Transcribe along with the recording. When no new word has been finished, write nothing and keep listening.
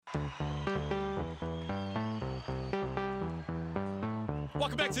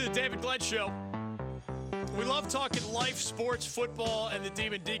Welcome back to the David Glenn Show. We love talking life, sports, football, and the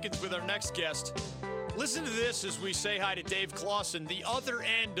Demon Deacons with our next guest. Listen to this as we say hi to Dave Clawson, the other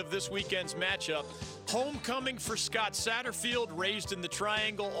end of this weekend's matchup. Homecoming for Scott Satterfield, raised in the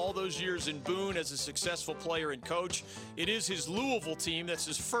Triangle all those years in Boone as a successful player and coach. It is his Louisville team. That's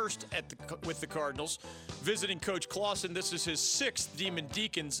his first with the Cardinals. Visiting Coach Clawson, this is his sixth Demon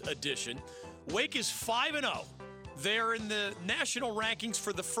Deacons edition. Wake is 5-0. They're in the national rankings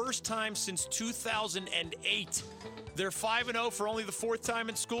for the first time since 2008. They're 5-0 for only the fourth time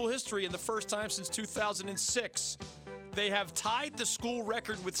in school history and the first time since 2006. They have tied the school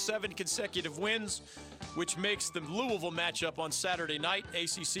record with 7 consecutive wins, which makes the Louisville matchup on Saturday night,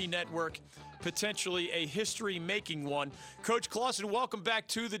 ACC Network, potentially a history-making one. Coach Clawson, welcome back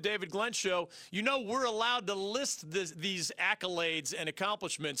to the David Glenn Show. You know we're allowed to list these accolades and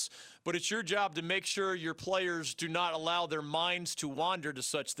accomplishments, but it's your job to make sure your players do not allow their minds to wander to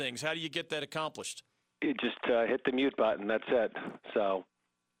such things. How do you get that accomplished? You just hit the mute button. That's it. So,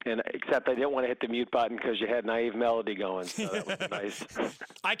 and except I didn't want to hit the mute button because you had Naive Melody going. So that was nice.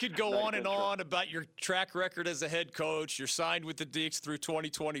 I could go on and on about your track record as a head coach. You're signed with the Deacs through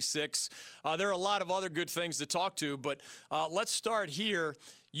 2026. There are a lot of other good things to talk to, but let's start here.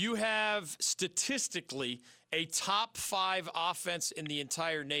 You have statistically a top 5 offense in the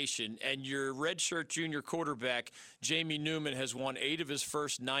entire nation, and your redshirt junior quarterback, Jamie Newman, has won 8 of his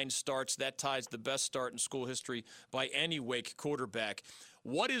first 9 starts. That ties the best start in school history by any Wake quarterback.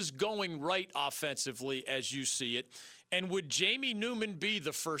 What is going right offensively as you see it? And would Jamie Newman be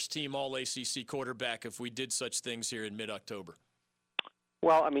the first-team All-ACC quarterback if we did such things here in mid-October?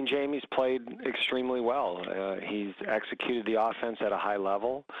 Well, I mean, Jamie's played extremely well. He's executed the offense at a high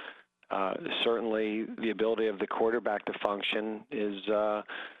level. Certainly the ability of the quarterback to function is a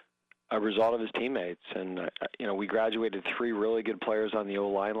result of his teammates. And, we graduated 3 really good players on the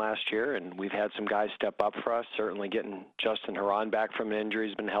O-line last year, and we've had some guys step up for us. Certainly getting Justin Haran back from an injury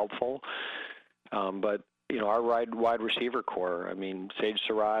has been helpful. But, our wide receiver core, I mean, Sage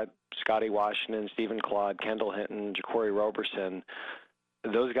Surratt, Scotty Washington, Stephen Claude, Kendall Hinton, Ja'Cory Roberson,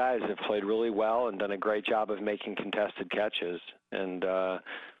 those guys have played really well and done a great job of making contested catches. And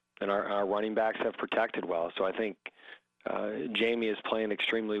our running backs have protected well. So I think Jamie is playing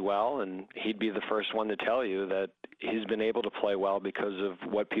extremely well, and he'd be the first one to tell you that he's been able to play well because of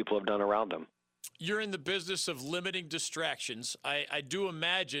what people have done around him. You're in the business of limiting distractions. I do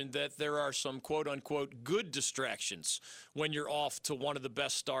imagine that there are some quote-unquote good distractions when you're off to one of the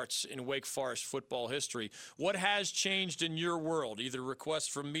best starts in Wake Forest football history. What has changed in your world, either requests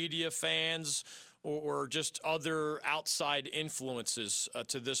from media, fans, or just other outside influences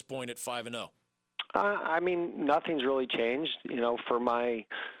to this point at 5-0? I mean, nothing's really changed. For my,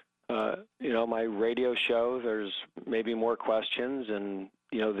 my radio show, there's maybe more questions, and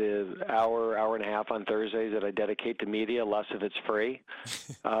the hour and a half on Thursdays that I dedicate to media, less of it's free.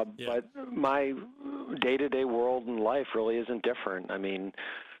 Yeah. But my day-to-day world and life really isn't different. I mean,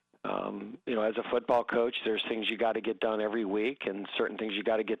 as a football coach, there's things you got to get done every week, and certain things you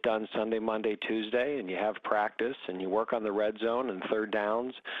got to get done Sunday, Monday, Tuesday, and you have practice, and you work on the red zone and third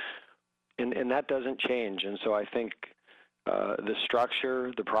downs, and that doesn't change. And so I think the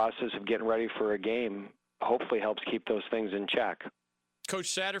structure, the process of getting ready for a game, hopefully helps keep those things in check. Coach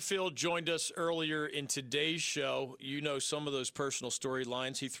Satterfield joined us earlier in today's show. You know some of those personal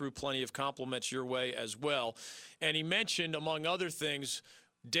storylines. He threw plenty of compliments your way as well. And he mentioned, among other things,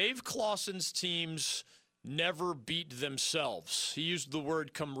 Dave Clawson's teams never beat themselves. He used the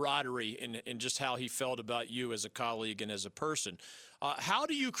word camaraderie in just how he felt about you as a colleague and as a person. How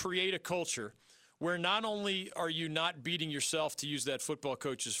do you create a culture where not only are you not beating yourself, to use that football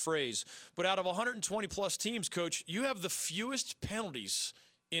coach's phrase, but out of 120-plus teams, Coach, you have the fewest penalties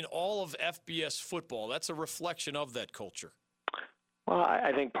in all of FBS football? That's a reflection of that culture. Well,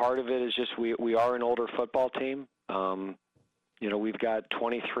 I think part of it is just we are an older football team. We've got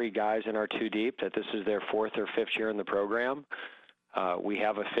 23 guys in our 2 deep that this is their 4th or 5th year in the program. We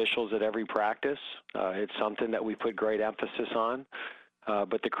have officials at every practice. It's something that we put great emphasis on.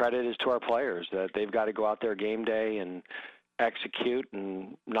 But the credit is to our players that they've got to go out there game day and execute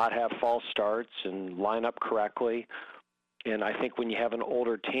and not have false starts and line up correctly. And I think when you have an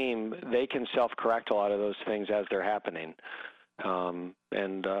older team, they can self-correct a lot of those things as they're happening. I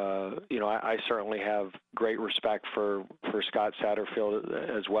certainly have great respect for Scott Satterfield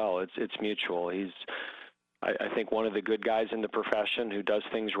as well. It's mutual. He's, I think, one of the good guys in the profession who does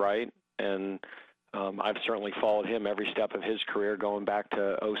things right. And I've certainly followed him every step of his career, going back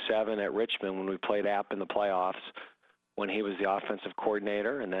to 2007 at Richmond when we played App in the playoffs, when he was the offensive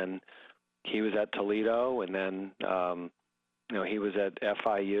coordinator, and then he was at Toledo, and then He was at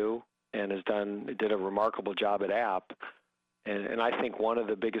FIU and did a remarkable job at App. And I think one of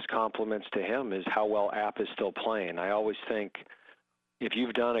the biggest compliments to him is how well App is still playing. I always think if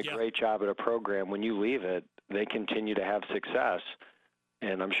you've done a great job at a program, when you leave it, they continue to have success.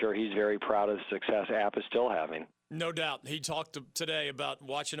 And I'm sure he's very proud of the success App is still having. No doubt. He talked today about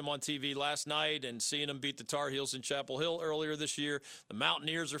watching him on TV last night and seeing him beat the Tar Heels in Chapel Hill earlier this year. The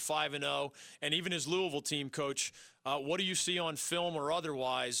Mountaineers are 5-0. And even his Louisville team, Coach, what do you see on film or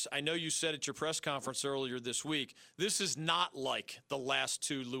otherwise? I know you said at your press conference earlier this week, this is not like the last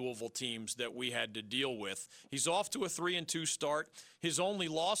two Louisville teams that we had to deal with. He's off to a 3-2 start. His only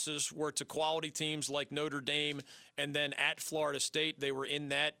losses were to quality teams like Notre Dame and then at Florida State. They were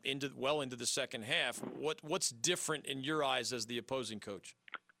well into the second half. What's different in your eyes as the opposing coach?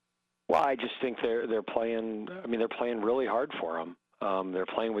 Well, I just think they're playing. I mean, they're playing really hard for him. They're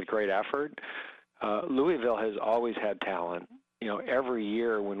playing with great effort. Louisville has always had talent. Every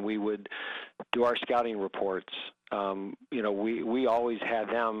year when we would do our scouting reports, we always had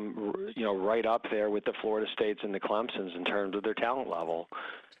them, right up there with the Florida States and the Clemsons in terms of their talent level.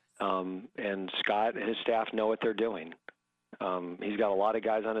 And Scott and his staff know what they're doing. He's got a lot of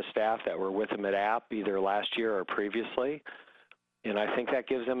guys on his staff that were with him at App either last year or previously. And I think that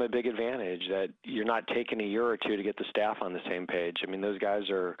gives them a big advantage that you're not taking a year or two to get the staff on the same page. I mean, those guys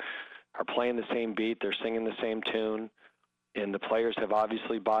are playing the same beat. They're singing the same tune. And the players have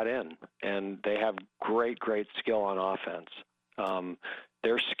obviously bought in. And they have great skill on offense.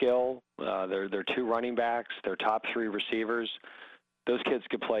 Their skill, their two running backs, their top three receivers, those kids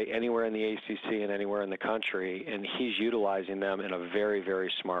could play anywhere in the ACC and anywhere in the country, and he's utilizing them in a very,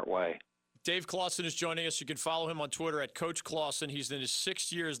 very smart way. Dave Clawson is joining us. You can follow him on Twitter at Coach Clawson. He's in his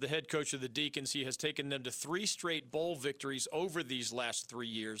 6th year as the head coach of the Deacons. He has taken them to 3 straight bowl victories over these last 3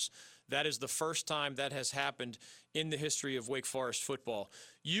 years. That is the first time that has happened in the history of Wake Forest football.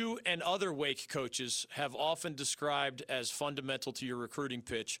 You and other Wake coaches have often described as fundamental to your recruiting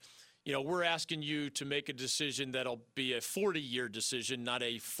pitch. We're asking you to make a decision that'll be a 40-year decision, not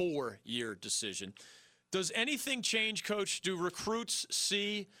a 4-year decision. Does anything change, Coach? Do recruits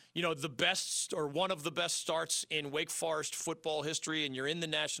see, the best or one of the best starts in Wake Forest football history, and you're in the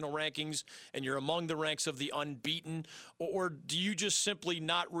national rankings and you're among the ranks of the unbeaten? Or do you just simply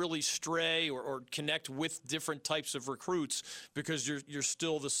not really stray or connect with different types of recruits because you're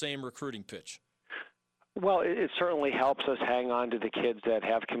still the same recruiting pitch? Well, it certainly helps us hang on to the kids that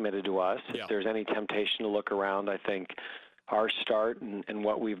have committed to us. Yeah. If there's any temptation to look around, I think our start and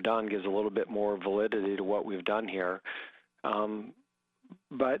what we've done gives a little bit more validity to what we've done here.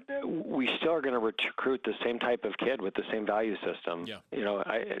 But we still are going to recruit the same type of kid with the same value system. Yeah.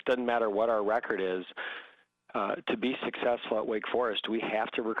 It doesn't matter what our record is. To be successful at Wake Forest, we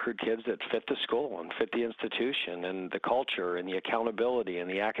have to recruit kids that fit the school and fit the institution and the culture and the accountability and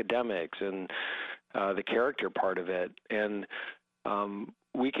the academics and the character part of it. And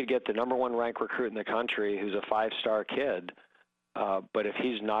we could get the number 1 ranked recruit in the country who's a 5-star kid, but if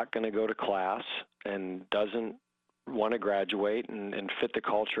he's not going to go to class and doesn't want to graduate and fit the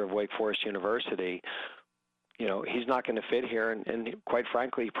culture of Wake Forest University, he's not going to fit here, and quite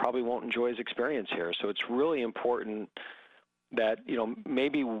frankly, he probably won't enjoy his experience here. So it's really important that,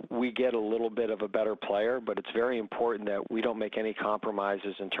 maybe we get a little bit of a better player, but it's very important that we don't make any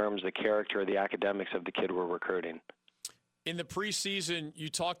compromises in terms of the character or the academics of the kid we're recruiting. In the preseason, you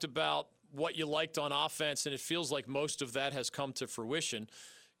talked about what you liked on offense, and it feels like most of that has come to fruition.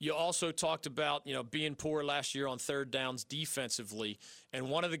 You also talked about, being poor last year on third downs defensively. And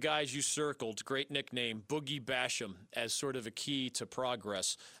one of the guys you circled, great nickname, Boogie Basham, as sort of a key to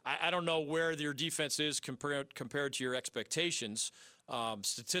progress. I don't know where your defense is compared to your expectations.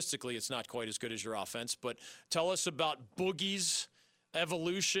 Statistically, it's not quite as good as your offense. But tell us about Boogie's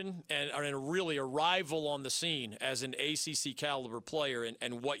evolution and really arrival on the scene as an ACC caliber player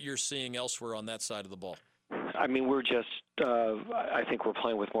and what you're seeing elsewhere on that side of the ball. I mean, I think we're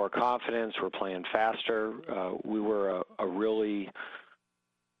playing with more confidence. We're playing faster. We were a really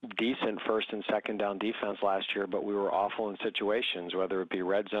decent first and second down defense last year, but we were awful in situations, whether it be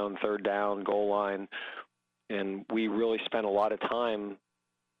red zone, third down, goal line. And we really spent a lot of time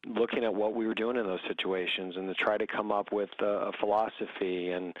looking at what we were doing in those situations and to try to come up with a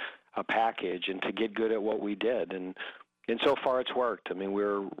philosophy and a package and to get good at what we did. And so far it's worked. I mean,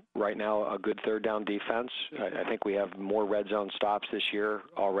 we're right now a good third down defense. I think we have more red zone stops this year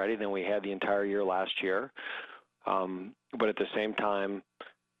already than we had the entire year last year. But at the same time,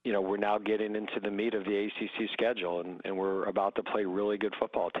 we're now getting into the meat of the ACC schedule, and we're about to play really good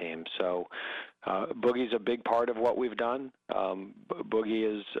football teams. So Boogie's a big part of what we've done.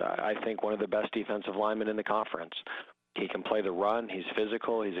 Boogie is, I think, one of the best defensive linemen in the conference. He can play the run. He's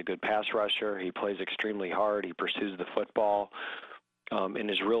physical. He's a good pass rusher. He plays extremely hard. He pursues the football, and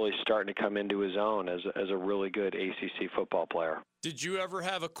is really starting to come into his own as a really good ACC football player. Did you ever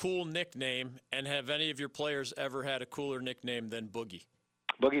have a cool nickname, and have any of your players ever had a cooler nickname than Boogie?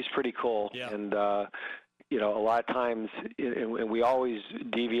 Boogie's pretty cool, yeah. And a lot of times, and we always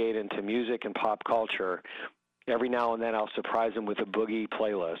deviate into music and pop culture. Every now and then, I'll surprise him with a Boogie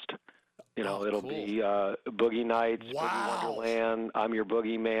playlist. It'll cool. be Boogie Nights, wow. Boogie Wonderland, I'm Your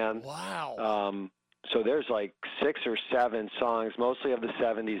Boogie Man. Wow. So there's like 6 or 7 songs, mostly of the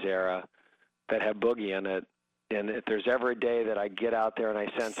 70s era, that have Boogie in it. And if there's ever a day that I get out there and I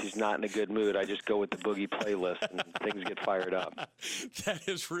sense he's not in a good mood, I just go with the Boogie playlist and things get fired up. That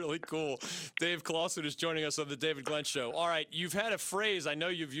is really cool. Dave Clawson is joining us on the David Glenn Show. All right, you've had a phrase I know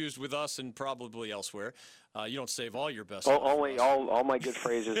you've used with us and probably elsewhere. You don't save all your best. Only all my good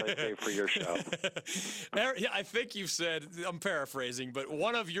phrases I save for your show. Yeah, I think you've said, I'm paraphrasing, but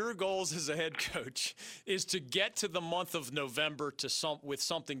one of your goals as a head coach is to get to the month of November with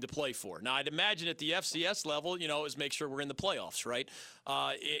something to play for. Now, I'd imagine at the FCS level, is make sure we're in the playoffs, right?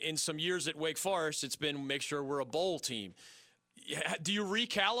 In some years at Wake Forest, it's been make sure we're a bowl team. Do you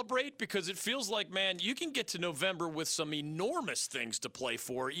recalibrate? Because it feels like, man, you can get to November with some enormous things to play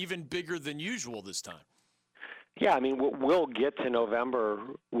for, even bigger than usual this time. Yeah, I mean, we'll get to November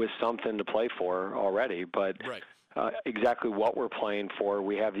with something to play for already, but right. Exactly what we're playing for,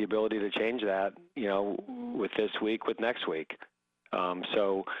 we have the ability to change that, with this week, with next week.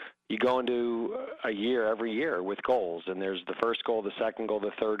 So you go into a year every year with goals, and there's the first goal, the second goal,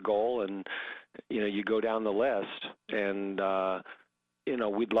 the third goal, and, you go down the list, and,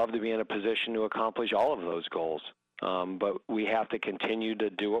 we'd love to be in a position to accomplish all of those goals. But we have to continue to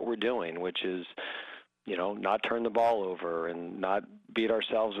do what we're doing, which is, not turn the ball over and not beat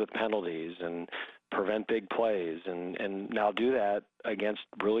ourselves with penalties and prevent big plays and now do that against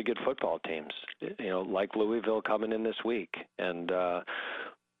really good football teams, like Louisville coming in this week. And,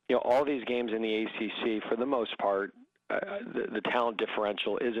 all these games in the ACC, for the most part, the talent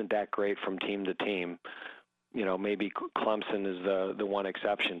differential isn't that great from team to team. Maybe Clemson is the one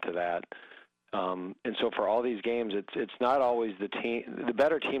exception to that. And so for all these games, it's not always the team. The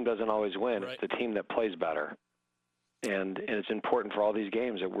better team doesn't always win. Right. It's the team that plays better. And it's important for all these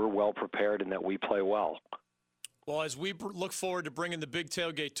games that we're well prepared and that we play well. Well, as we look forward to bringing the Big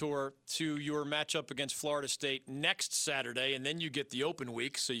Tailgate Tour to your matchup against Florida State next Saturday, and then you get the open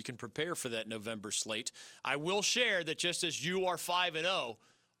week so you can prepare for that November slate, I will share that just as you are 5-0,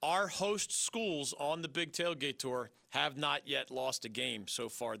 our host schools on the Big Tailgate Tour have not yet lost a game so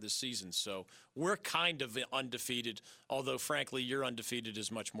far this season. So we're kind of undefeated, although, frankly, your undefeated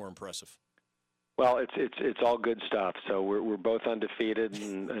is much more impressive. Well, it's all good stuff. So we're both undefeated,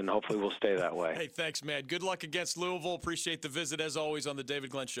 and hopefully we'll stay that way. Hey, thanks, man. Good luck against Louisville. Appreciate the visit, as always, on the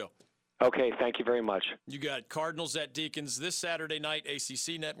David Glenn Show. Okay, thank you very much. You got Cardinals at Deacons this Saturday night,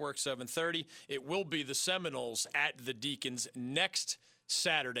 ACC Network, 7:30. It will be the Seminoles at the Deacons next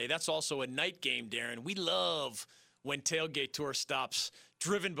Saturday. That's also a night game, Darren. We love when Tailgate Tour stops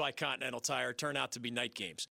driven by Continental Tire turn out to be night games.